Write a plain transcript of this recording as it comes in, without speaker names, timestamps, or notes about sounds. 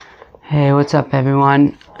Hey, what's up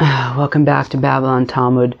everyone? Welcome back to Babylon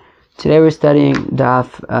Talmud. Today we're studying Daf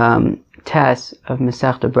Tes of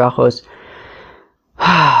Masechta Brachos.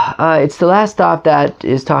 It's the last daf that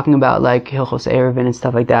is talking about like Hilchos Eruvin and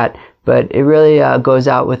stuff like that, but it really goes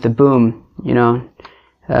out with the boom, you know.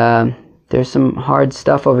 There's some hard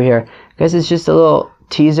stuff over here. I guess it's just a little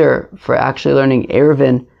teaser for actually learning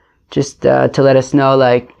Eruvin, just to let us know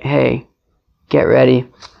like, hey, get ready,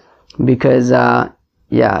 because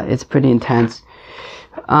yeah, it's pretty intense.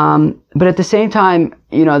 But at the same time,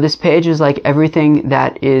 you know, this page is like everything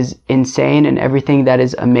that is insane and everything that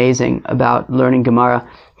is amazing about learning Gemara.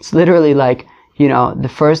 It's literally like, you know, the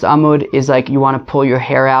first Amud is like you want to pull your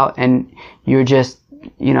hair out and you're just,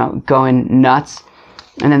 you know, going nuts.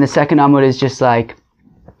 And then the second Amud is just like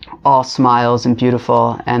all smiles and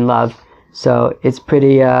beautiful and love. So it's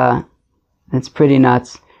pretty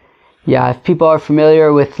nuts. Yeah, if people are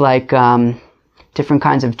familiar with like different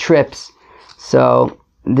kinds of trips, so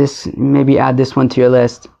this, maybe add this one to your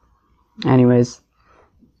list. Anyways,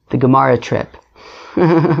 the Gemara trip.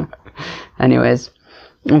 Anyways,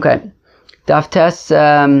 okay. Daf Tes,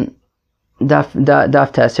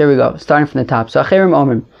 Daf Tes, here we go, starting from the top. So Acherim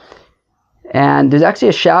Omrim. And there's actually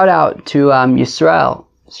a shout out to Yisrael.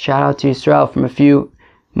 Shout out to Yisrael from a few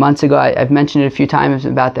months ago. I've mentioned it a few times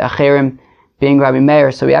about the Acherim being Rabbi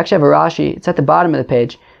Meir. So we actually have a Rashi. It's at the bottom of the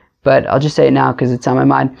page, but I'll just say it now because it's on my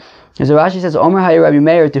mind. There's a Rashi says, Omer Hayi Rabbi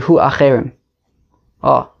Meir Dehu Acherim.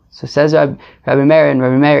 Oh, so says Rabbi Meir, and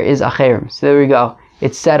Rabbi Meir is Acherim. So there we go.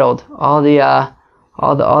 It's settled. All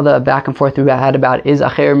the back and forth we had about is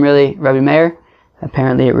Acherim really Rabbi Meir?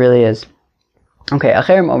 Apparently it really is. Okay,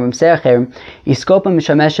 Acherim Omrim, say Acherim. Iskopa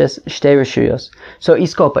Mishameshes Shtei Reshuyos. So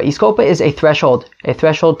Iskopa is a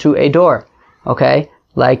threshold to a door. Okay,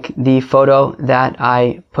 like the photo that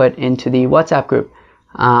I put into the WhatsApp group.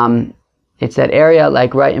 It's that area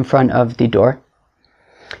like right in front of the door.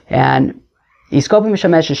 And Iskopa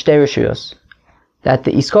Mishameshes Shtei Reshuyos. That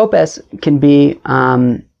the Iskopes can be,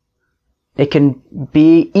 it can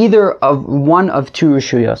be either of one of two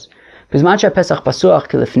Reshuyos. Bizman Pesach Pasuach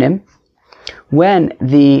Kilifnim. When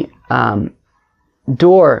the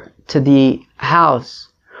door to the house,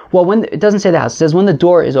 well, when it doesn't say the house, it says when the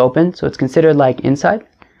door is open, so it's considered like inside.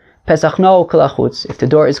 Pesach no kalachutz. If the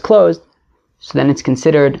door is closed, so then it's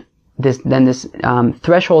considered this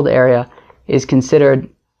threshold area is considered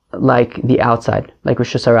like the outside, like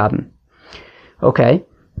Rosh Hashanah. Okay.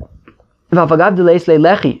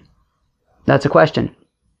 That's a question.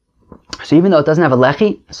 So even though it doesn't have a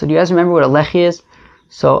lechi, so do you guys remember what a lechi is?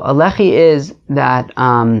 So a lechi is that,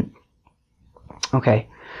 okay,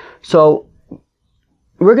 so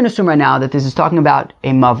we're going to assume right now that this is talking about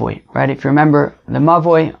a mavoi, right? If you remember the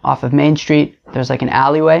mavoi off of Main Street, there's like an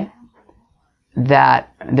alleyway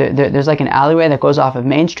that, there's like an alleyway that goes off of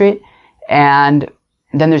Main Street, and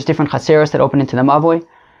then there's different chaseros that open into the mavoi.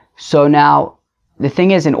 So now, the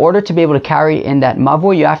thing is, in order to be able to carry in that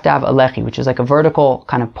mavoi, you have to have a lechi, which is like a vertical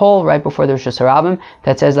kind of pole right before the Rosh Hashanah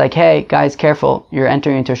that says like, hey, guys, careful, you're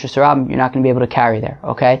entering into Rosh Hashanah, you're not going to be able to carry there,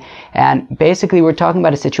 okay? And basically, we're talking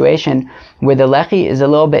about a situation where the lechi is a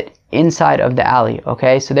little bit inside of the alley,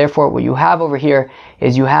 okay? So therefore, what you have over here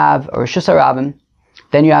is you have a Rosh Hashanah,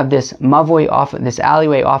 then you have this mavoi off, this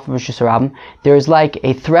alleyway off of Rosh Hashanah. There's like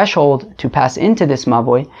a threshold to pass into this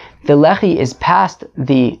mavoi. The lechi is past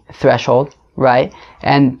the threshold, right?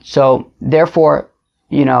 And so therefore,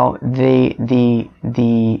 you know, the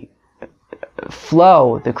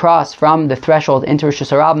flow, the cross from the threshold into Rosh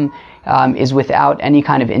Hashanah is without any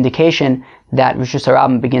kind of indication that Rosh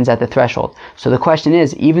Hashanah begins at the threshold. So the question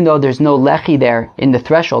is, even though there's no lechi there in the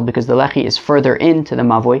threshold, because the lechi is further into the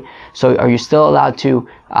mavoi, so are you still allowed to,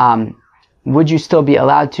 would you still be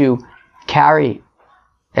allowed to carry,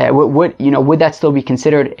 would that still be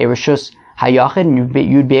considered a Reshus Hayachid, and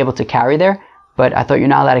you'd be able to carry there? But I thought you're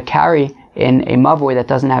not allowed to carry in a mavoi that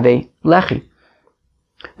doesn't have a lechi.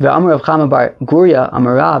 Ve'amar Rav Chama bar Guria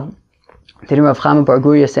Amar Rab, didn't Rav Chama bar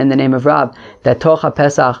Guria say in the name of Rab that Tocha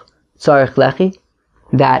Pesach Tzarich Lechi,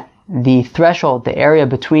 that the threshold, the area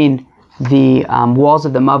between the walls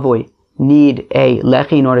of the mavoi need a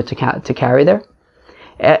lechi in order to carry there?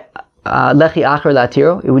 Lechi acher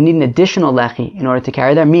latiro, it would need an additional lechi in order to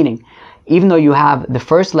carry there, meaning even though you have the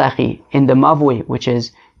first lechi in the mavoi, which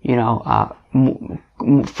is, you know,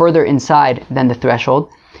 further inside than the threshold,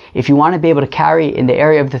 if you want to be able to carry in the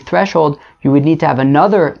area of the threshold, you would need to have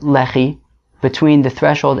another lechi between the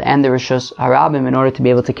threshold and the Rishus Harabim in order to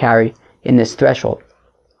be able to carry in this threshold.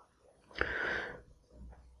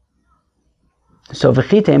 So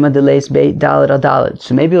v'chitema delays be daled al daled.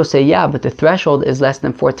 So maybe you'll say, yeah, but the threshold is less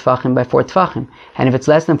than 4 tefachim by 4 tefachim. And if it's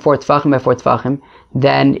less than 4 tefachim by 4 tefachim,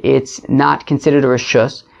 then it's not considered a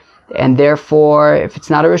rishus. And therefore, if it's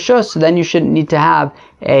not a rishus, so then you shouldn't need to have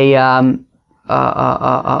another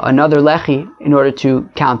lechi in order to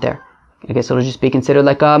count there. I guess it'll just be considered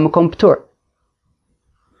like a makom p'tur.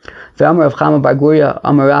 V'amar Rav Chama bar Guria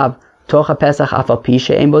amar Rav tocha pesach afal pi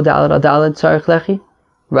she'ein bo daled al daled tzarich lechi.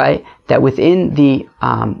 Right, that within the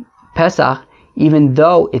Pesach, even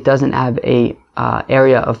though it doesn't have a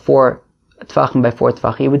area of 4 tefachim by 4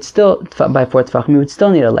 tefachim, you would still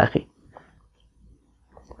need a lechi.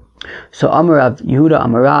 So Amarav Yehuda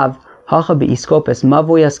Amarav hacha beiskopes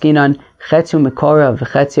mavui askinan chetzio mikora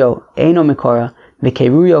v'chetzio eino mikora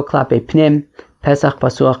v'keruyo klape pnim Pesach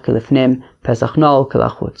pasuach kilifnim Pesach nol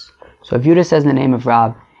kilachutz. So Yehuda says in the name of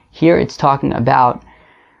Rav, here it's talking about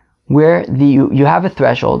where you have a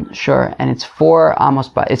threshold, sure, and it's 4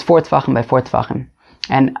 tefachim by 4 tefachim,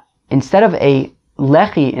 and instead of a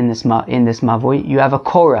lechi in this mavui, you have a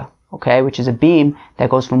korah, okay, which is a beam that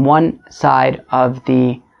goes from one side of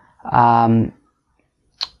the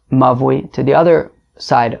mavui to the other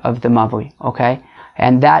side of the mavui, okay,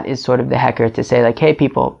 and that is sort of the hecker to say like, hey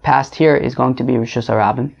people, past here is going to be Rishus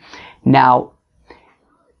HaRabim. Now,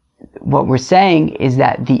 what we're saying is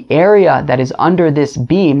that the area that is under this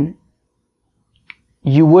beam,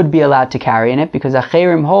 you would be allowed to carry in it, because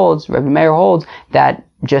Acherim holds, Rabbi Meir holds, that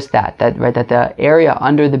the area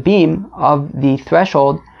under the beam of the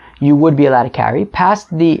threshold, you would be allowed to carry. Past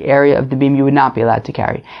the area of the beam, you would not be allowed to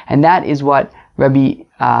carry. And that is what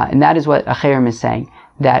Acherim is saying,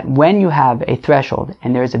 that when you have a threshold,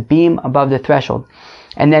 and there's a beam above the threshold,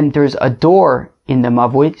 and then there's a door in the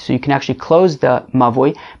mavui, so you can actually close the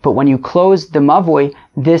mavui, but when you close the mavui,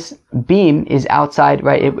 this beam is outside,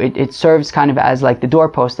 right? It serves kind of as like the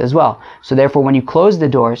doorpost as well. So therefore, when you close the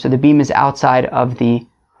door, so the beam is outside of the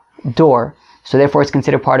door, so therefore it's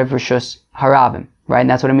considered part of Rishus HaRabim, right? And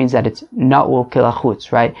that's what it means that it's na'ul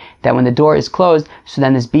kilachutz, right? That when the door is closed, so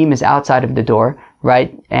then this beam is outside of the door,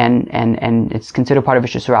 right? And it's considered part of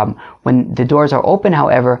Rishus HaRabim. When the doors are open,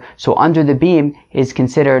 however, so under the beam is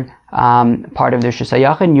considered part of the Rishus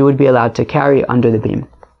HaYachid, you would be allowed to carry under the beam.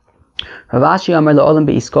 Rav Ashi Amar La'olam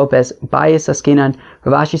Be'iskopes Bayis Askinan.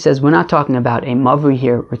 Rav Ashi says we're not talking about a mavri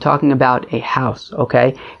here, we're talking about a house,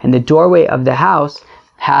 okay? And the doorway of the house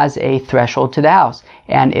has a threshold to the house,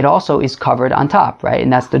 and it also is covered on top, right?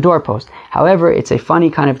 And that's the doorpost. However, it's a funny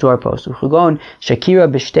kind of doorpost. Uchugon Shakira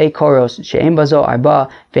b'shtei koros she'en bazo arba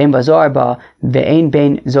ve'en bazo arba ve'en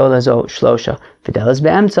bein zo lazo shlosha v'delas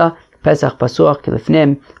be'emtza Pesach pasuach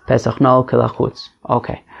kilifnim Pesach nol kilachutz.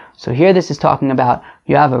 Okay, so here this is talking about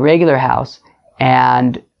you have a regular house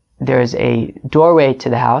and there's a doorway to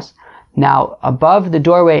the house. Now above the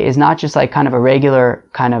doorway is not just like kind of a regular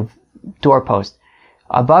kind of doorpost.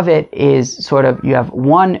 Above it is sort of, you have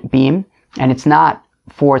one beam, and it's not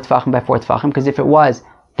 4 tefachim by 4 tefachim, because if it was,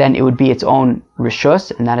 then it would be its own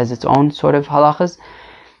rishus, and that is its own sort of halachas.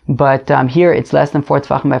 But here it's less than 4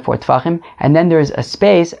 tefachim by 4 tefachim, and then there's a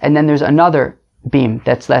space, and then there's another beam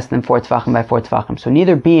that's less than 4 tefachim by 4 tefachim. So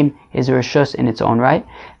neither beam is a rishus in its own right,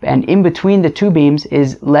 and in between the two beams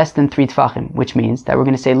is less than 3 tefachim, which means that we're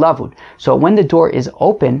going to say lavud. So when the door is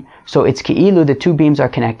open, so it's ki'ilu, the two beams are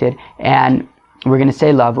connected, and we're going to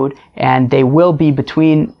say lavud, and they will be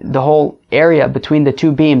between the whole area between the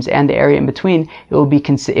two beams and the area in between. It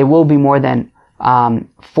will be more than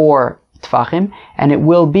 4 tefachim, and it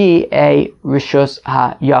will be a rishus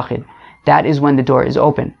ha-yachid. That is when the door is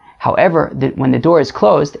open. However, when the door is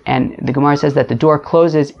closed, and the Gemara says that the door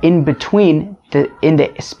closes in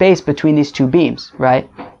the space between these two beams, right?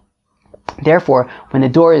 Therefore, when the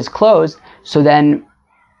door is closed, so then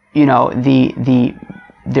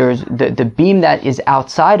there's the beam that is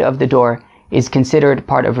outside of the door is considered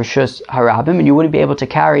part of Rishus HaRabim, and you wouldn't be able to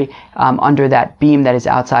carry under that beam that is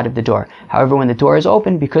outside of the door. However, when the door is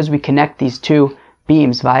open, because we connect these two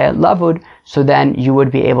beams via lavud, so then you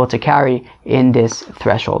would be able to carry in this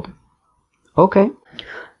threshold. Okay.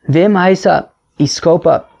 Vim haisa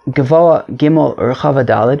iskopa gavoa gimel urchava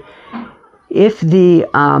dalid. If the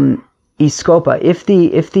iskopa, if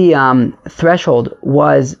the threshold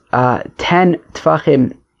was 10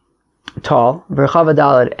 tefachim tall, v'rchava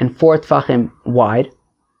dalid, and 4 tefachim wide,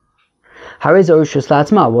 harizo rishus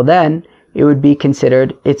latzma. Well, then it would be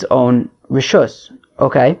considered its own rishus.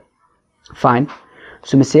 Okay, fine.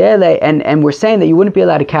 So and we're saying that you wouldn't be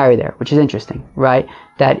allowed to carry there, which is interesting, right?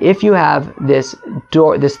 That if you have this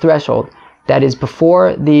door, this threshold that is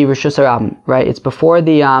before the Rishus HaRabim, right? It's before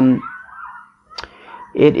the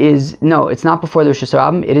it's not before the Rishus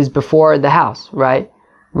HaRabim, it is before the house, right?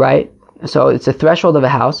 Right? so it's a threshold of a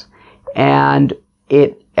house, and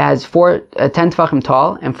it has 10 tefachim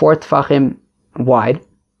tall and 4 tefachim wide.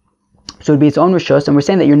 So it would be its own rishus, and we're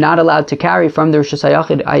saying that you're not allowed to carry from the rishus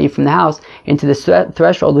hayachid, i.e. from the house, into this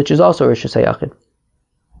threshold, which is also rishus hayachid.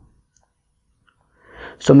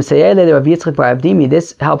 So Mesayele Rav Yitzchak bar Avdimi,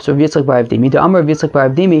 this helps Rav Yitzchak bar Avdimi. The Amar Rav Yitzchak bar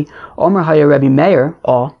Avdimi, Omer Haya Rabbi Meir,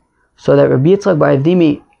 so that Rav Yitzchak bar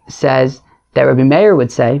Avdimi says that Rabbi Meir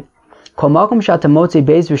would say, Kol makom shatamotzi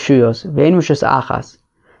beis rishuyos vein rishus achas,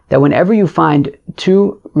 that whenever you find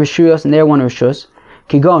 2 rishuyos and they're 1 rishus,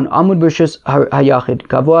 Kigon, Amud Rishus Hayachid,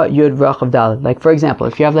 Gavoa Yud Rachav Daled. Like, for example,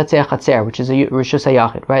 if you have, let's say, a Chatzer, which is a Rishus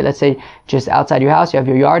Hayachid, right? Let's say just outside your house, you have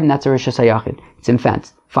your yard, and that's a Rishus Hayachid. It's in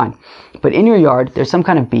fence. Fine. But in your yard, there's some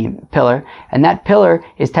kind of beam, pillar, and that pillar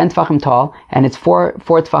is 10 tefachim tall, and it's 4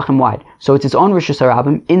 tefachim wide. So it's its own Rishus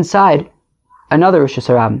Harabim inside another Rishus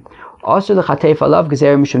Harabim. Also, the Chatef Alav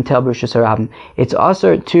Gezer Mishum Tel Rishus Harabim. It's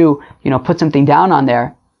also to, put something down on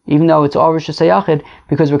there, even though it's all Rishus Hayachid,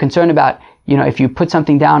 because we're concerned about, if you put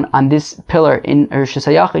something down on this pillar in Rishus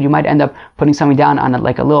Hayachid, you might end up putting something down on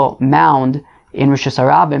like a little mound in Rishus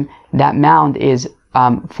Harabim. That mound is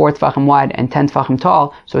 4 tefachim wide and 10 tefachim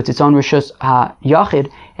tall, so it's its own Rishus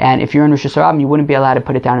Hayachid. And if you're in Rishus Harabim, you wouldn't be allowed to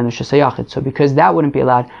put it down in Rishus Hayachid. So because that wouldn't be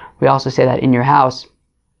allowed, we also say that in your house,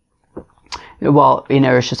 well, in a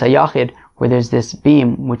Rishus Hayachid, where there's this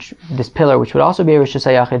beam, this pillar, which would also be a Rishus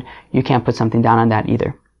Hayachid, you can't put something down on that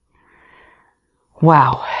either.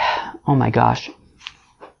 Wow. Oh my gosh.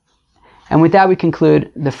 And with that we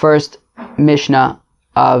conclude the first Mishnah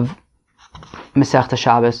of Masechta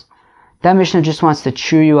Shabbos. That Mishnah just wants to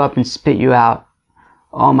chew you up and spit you out.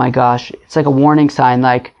 Oh my gosh. It's like a warning sign,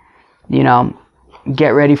 like, get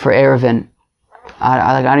ready for Erevin.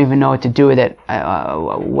 I don't even know what to do with it.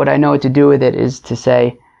 What I know what to do with it is to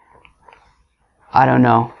say, I don't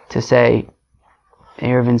know, to say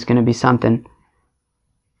Erevin's going to be something.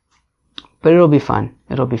 But it'll be fun.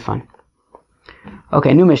 It'll be fun.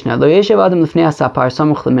 Okay, new Mishnah. Lo yeshev adam lifnei hasapar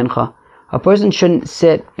samuch lemincha. A person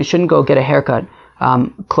shouldn't go get a haircut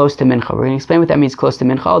close to mincha. We're going to explain what that means, close to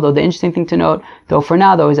mincha. Although the interesting thing to note, for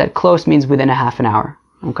now, is that close means within a half an hour.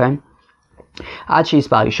 Okay? Ad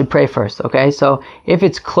sheisbal, you should pray first. Okay? So if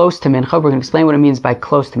it's close to mincha, we're going to explain what it means by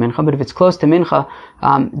close to mincha. But if it's close to mincha,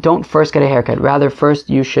 don't first get a haircut. Rather, first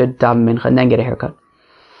you should daven mincha and then get a haircut.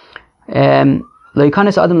 Lo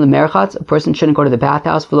yikanes adam lemerchatz, a person shouldn't go to the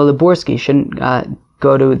bathhouse. V'lo leburski, shouldn't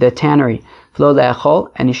go to the tannery. V'lo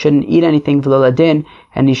le'achol, and he shouldn't eat anything. V'lo ladin,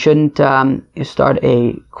 and he shouldn't start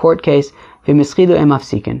a court case. V'mischilu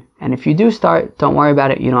mafsikin, and if you do start, don't worry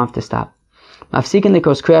about it. You don't have to stop. Mafsikin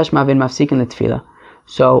likros kriyash mavin mafsikin letfila.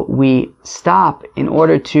 So we stop in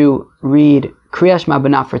order to read kriyash ma,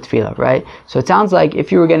 but not for tefillah, right? So it sounds like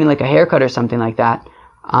if you were getting like a haircut or something like that,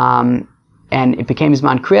 and it became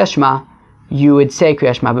zman kriyash ma, you would say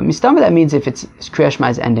Kriyash Shema, but mistama that means if it's Kriyash Shema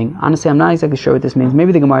is ending. Honestly, I'm not exactly sure what this means.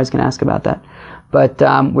 Maybe the Gemara is going to ask about that. But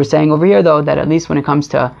we're saying over here, though, that at least when it comes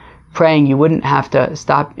to praying, you wouldn't have to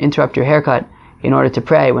interrupt your haircut in order to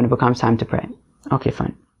pray when it becomes time to pray. Okay,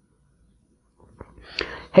 fine.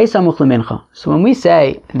 Hey samuch lemincha. So when we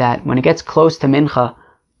say that when it gets close to mincha,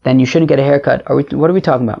 then you shouldn't get a haircut, what are we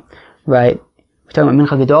talking about? Right? We're talking about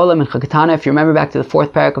Mincha Gedola, Mincha Ketana. If you remember back to the 4th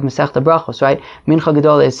parak of Masechta Brachos, right? Mincha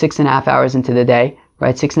Gedola is 6.5 hours into the day,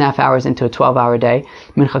 right? 6.5 hours into a 12-hour day.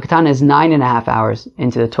 Mincha Ketana is 9.5 hours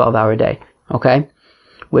into the 12-hour day, okay?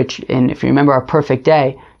 Which, if you remember our perfect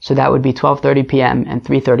day, so that would be 12:30 p.m. and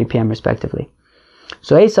 3:30 p.m. respectively.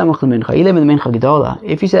 So, hey, Samuch Mincha, you live in the Mincha Gedola.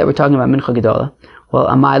 If you say that we're talking about Mincha Gedola, well,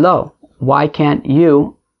 amai lo, why can't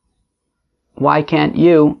you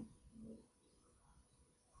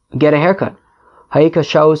get a haircut? Hayika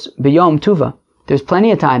shows b'yom tuva. There's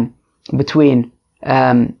plenty of time between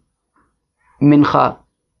mincha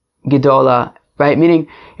gedola, right? Meaning,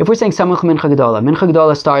 if we're saying samuch mincha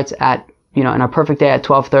gedola starts at, in our perfect day at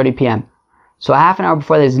 12:30 p.m. So a half an hour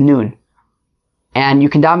before that is noon, and you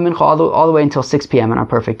can daven mincha all the way until 6 p.m. on our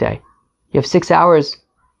perfect day. You have 6 hours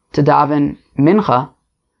to daven mincha.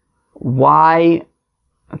 Why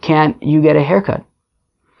can't you get a haircut?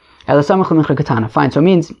 Fine. So it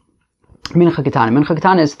means Mincha Ketana. Mincha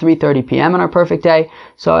Ketana is 3:30 p.m. on our perfect day.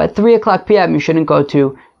 So at 3 o'clock p.m. you shouldn't go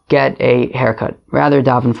to get a haircut. Rather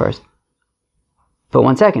daven first. But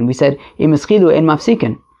one second, we said imischilu en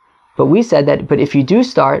mafsikin. But we said that, but if you do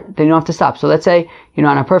start, then you don't have to stop. So let's say,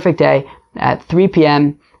 on a perfect day at 3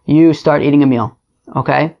 p.m. you start eating a meal.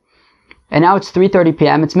 Okay? And now it's 3:30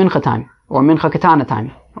 p.m. it's Mincha time. Or Mincha Ketana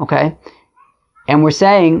time. Okay? And we're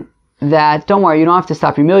saying that, don't worry, you don't have to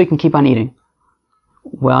stop your meal, you can keep on eating.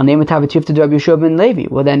 Well, name it Tavatuf to Rabbi Yeshua ben Levi.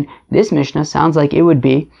 Well, then this Mishnah sounds like it would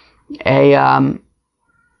be a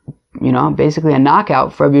basically a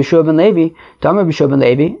knockout for Rabbi Yeshua ben Levi, Rabbi Yeshua ben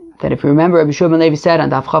Levi, that if you remember, Rabbi Yeshua ben Levi said on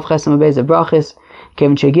Daf Chav Ches Amud Beis Brachos,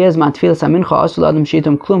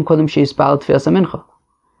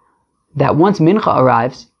 that once mincha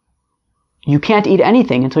arrives, you can't eat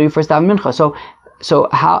anything until you first have mincha. So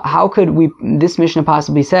how could this Mishnah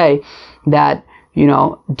possibly say that,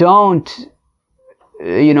 don't,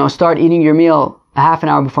 start eating your meal a half an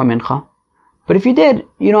hour before mincha? But if you did,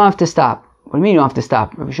 you don't have to stop. What do you mean you don't have to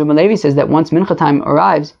stop? Rabbi Yeshua ben Levi says that once mincha time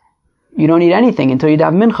arrives, you don't eat anything until you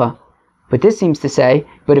have mincha. But this seems to say,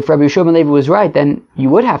 but if Rabbi Yeshua ben Levi was right, then you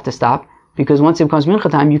would have to stop, because once it becomes mincha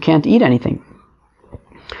time, you can't eat anything.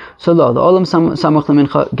 So lo, the olam samuch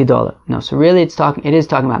lemincha gedola. No, so really it is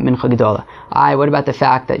talking about mincha gedola. What about the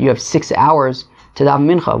fact that you have 6 hours to daven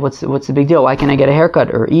mincha? What's the big deal? Why can't I get a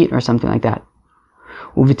haircut or eat or something like that?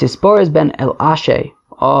 Uvitispores ben el ashe.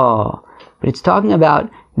 Oh, but it's talking about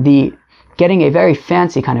the getting a very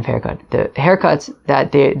fancy kind of haircut. The haircuts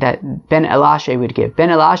that Ben Elashe would give. Ben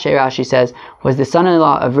Elashe, Rashi says, was the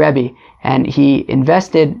son-in-law of Rebbe, and he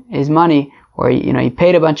invested his money, or he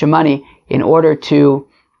paid a bunch of money in order to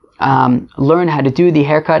learn how to do the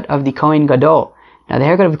haircut of the Kohen Gadol. Now, the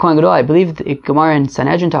haircut of the Kohen Gadol, I believe the Gemara in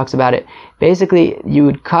Sanhedrin talks about it. Basically, you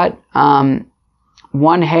would cut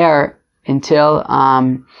one hair until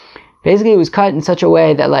basically it was cut in such a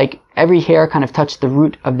way that every hair kind of touched the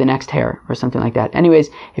root of the next hair or something like that. Anyways,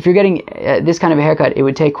 if you're getting this kind of a haircut, it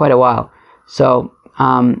would take quite a while. So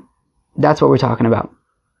that's what we're talking about.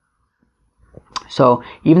 So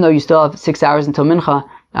even though you still have 6 hours until mincha,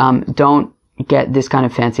 don't get this kind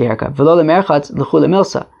of fancy haircut.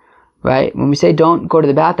 Right? When we say don't go to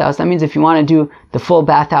the bathhouse, that means if you want to do the full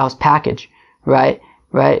bathhouse package, right?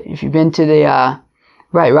 If you've been to the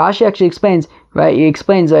Rashi actually explains, right? He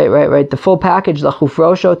explains, the full package, the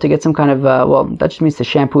chufrosho, to get some kind of, that just means to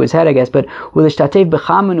shampoo his head, I guess, but ulishtatev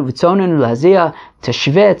bechamen uvitzonen ulazia, to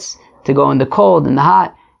schwitz, to go in the cold and the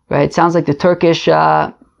hot, right? It sounds like the Turkish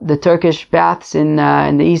baths in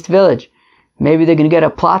the East Village. Maybe they're going to get a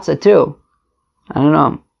plaza too. I don't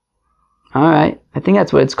know. All right, I think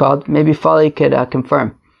that's what it's called. Maybe Folly could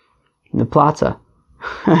confirm. The plaza.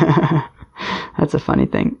 That's a funny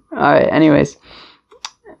thing. All right, anyways.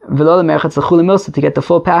 To get the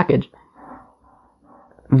full package.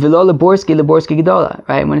 Leborski gedola.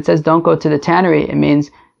 Right? When it says don't go to the tannery, it means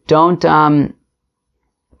don't go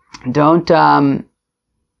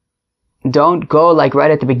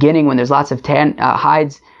right at the beginning when there's lots of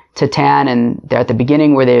hides to tan, and they're at the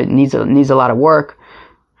beginning where there needs a lot of work.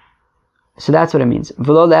 So that's what it means.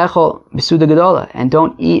 And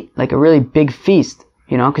don't eat like a really big feast.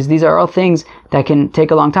 Because these are all things that can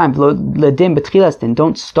take a long time.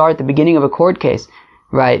 Don't start the beginning of a court case,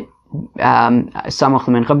 right?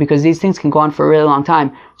 Because these things can go on for a really long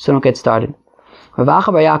time, so don't get started.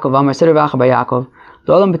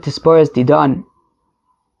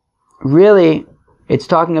 Really, it's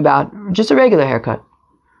talking about just a regular haircut.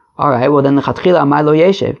 Alright, well then the chatchila amai lo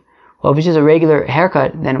yeshev. Well, if it's just a regular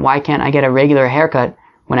haircut, then why can't I get a regular haircut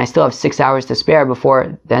when I still have 6 hours to spare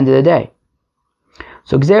before the end of the day?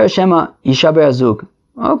 So Gzera Shema Yishaber Azug.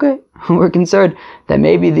 Okay, we're concerned that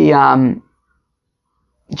maybe the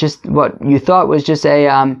just what you thought was just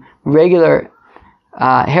a regular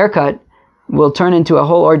haircut will turn into a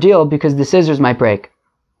whole ordeal because the scissors might break,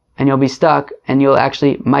 and you'll be stuck, and you'll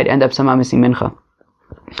actually might end up somehow missing mincha.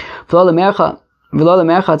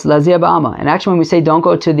 And actually, when we say don't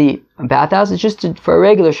go to the bathhouse, it's just for a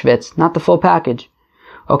regular schwitz, not the full package.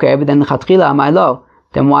 Okay, but then the chatchila amai lo.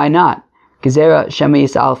 Then why not? Gezerah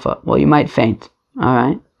Shemayis Alpha. Well, you might faint.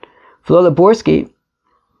 Alright. V'lo leborski.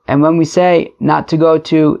 And when we say not to go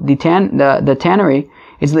to the tannery,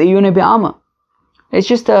 it's le'iyune be'alma. It's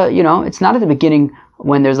just it's not at the beginning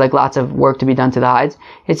when there's lots of work to be done to the hides.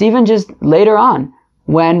 It's even just later on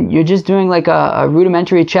when you're just doing a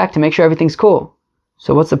rudimentary check to make sure everything's cool.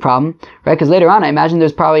 So what's the problem? Right? Because later on, I imagine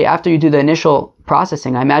there's probably, after you do the initial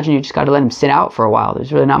processing, I imagine you just got to let them sit out for a while.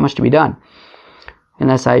 There's really not much to be done.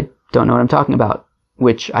 Unless I don't know what I'm talking about,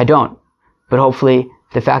 which I don't. But hopefully,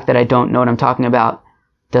 the fact that I don't know what I'm talking about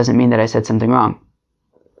doesn't mean that I said something wrong.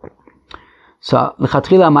 So,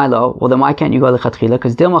 l'chatchila ma'lo, well then why can't you go l'chatchila?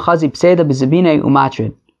 Because dil machazi pseida b'zebine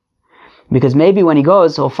umatrid. Because maybe when he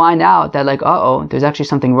goes, he'll find out that there's actually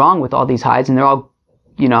something wrong with all these hides, and they're all,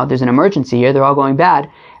 there's an emergency here, they're all going bad.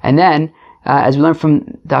 And then, as we learned from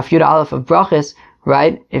Daf Yud Aleph of Brachos,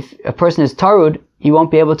 right, if a person is tarud, he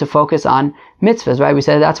won't be able to focus on mitzvahs, right? We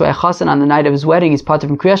said that's why a chassan on the night of his wedding is part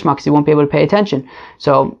of Kriyat Shema, because he won't be able to pay attention.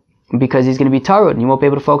 So, because he's going to be tarud, and he won't be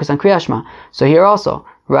able to focus on Kriyat Shema. So here also,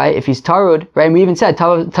 right? If he's tarud, right? And we even said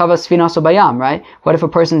tavas finaso bayam, right? What if a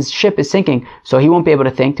person's ship is sinking, so he won't be able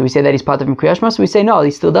to think? Do we say that he's part of Kriyas Shema? So we say no,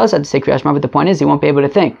 he still does have to say Kriyas Shema, but the point is he won't be able to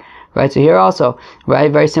think, right? So here also, right,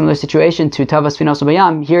 very similar situation to tavas finaso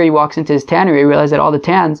bayam. Here he walks into his tannery, he realizes that all the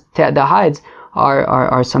hides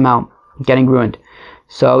are somehow getting ruined,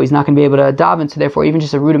 so he's not going to be able to daven. So therefore, even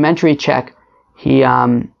just a rudimentary check, he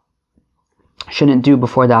shouldn't do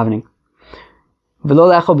before davening. V'lo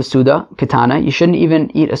le'echol b'suda ketana. You shouldn't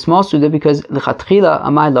even eat a small suda because l'chatchila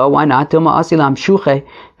amai lo. Why not? Tilma asilam shuche.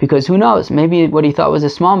 Because who knows? Maybe what he thought was a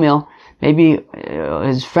small meal, maybe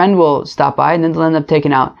his friend will stop by and then they'll end up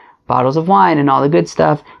taking out bottles of wine and all the good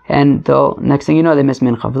stuff, and they'll, next thing you know, they miss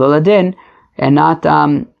mincha. V'lo ladin, and not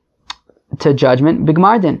to judgment.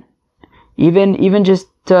 Bigmardin. Even just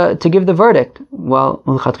to give the verdict. Well,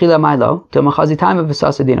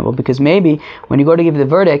 because maybe when you go to give the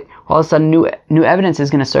verdict, all of a sudden new evidence is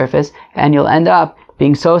going to surface, and you'll end up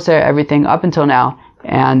being soser everything up until now,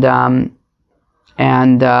 and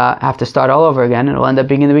have to start all over again, and it'll end up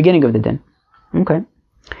being in the beginning of the din. Okay.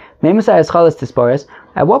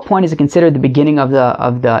 At what point is it considered the beginning of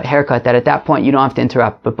the haircut, that at that point you don't have to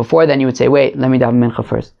interrupt, but before then you would say, wait, let me daven mincha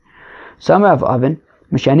first. So Rav Avin,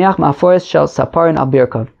 so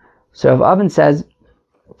Rav Avin says,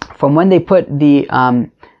 from when they put the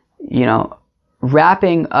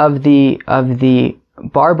wrapping of the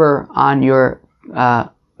barber on your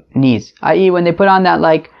knees, i.e. when they put on that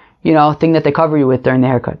thing that they cover you with during the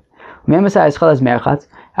haircut.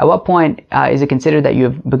 At what point is it considered that you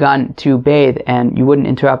have begun to bathe and you wouldn't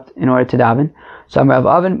interrupt in order to daven? So Rav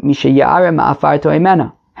Avin, when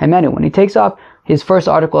he takes off his first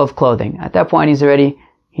article of clothing, at that point he's already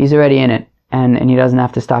in it, and he doesn't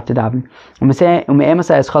have to stop to daven.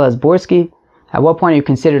 At what point are you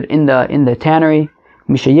considered in the tannery?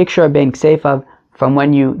 From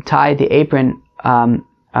when you tie the apron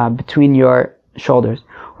between your shoulders.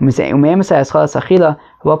 At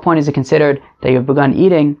what point is it considered that you've begun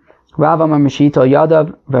eating?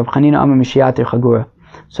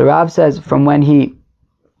 So Rav says from when he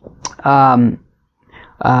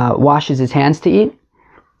washes his hands to eat,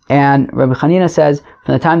 and Rabbi Chanina says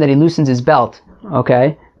from the time that he loosens his belt.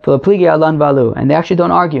 Okay, and they actually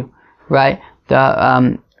don't argue, right?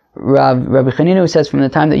 The Rabbi Chanina says from the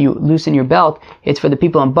time that you loosen your belt, it's for the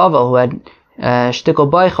people in Bavel who had shtickle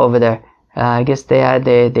boich over there. I guess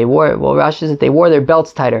they wore, well, Rashi says that they wore their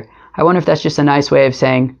belts tighter. I wonder if that's just a nice way of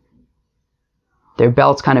saying their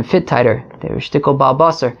belts kind of fit tighter. They were shtickle bal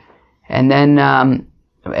basar. And then,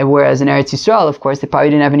 whereas in Eretz Yisrael, of course, they probably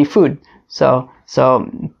didn't have any food. So I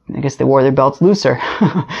guess they wore their belts looser.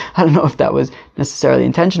 I don't know if that was necessarily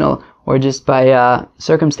intentional or just by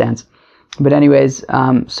circumstance. But anyways,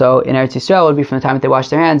 so in Eretz Yisrael, it would be from the time that they wash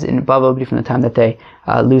their hands. In Bavel, it would be from the time that they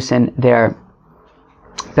loosen their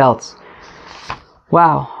belts.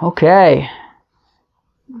 Wow, okay.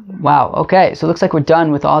 So it looks like we're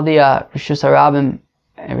done with all the Rishus HaRabim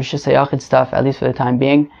and Rishus HaYachid stuff, at least for the time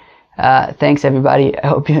being. Thanks, everybody. I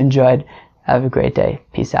hope you enjoyed. Have a great day.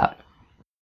 Peace out.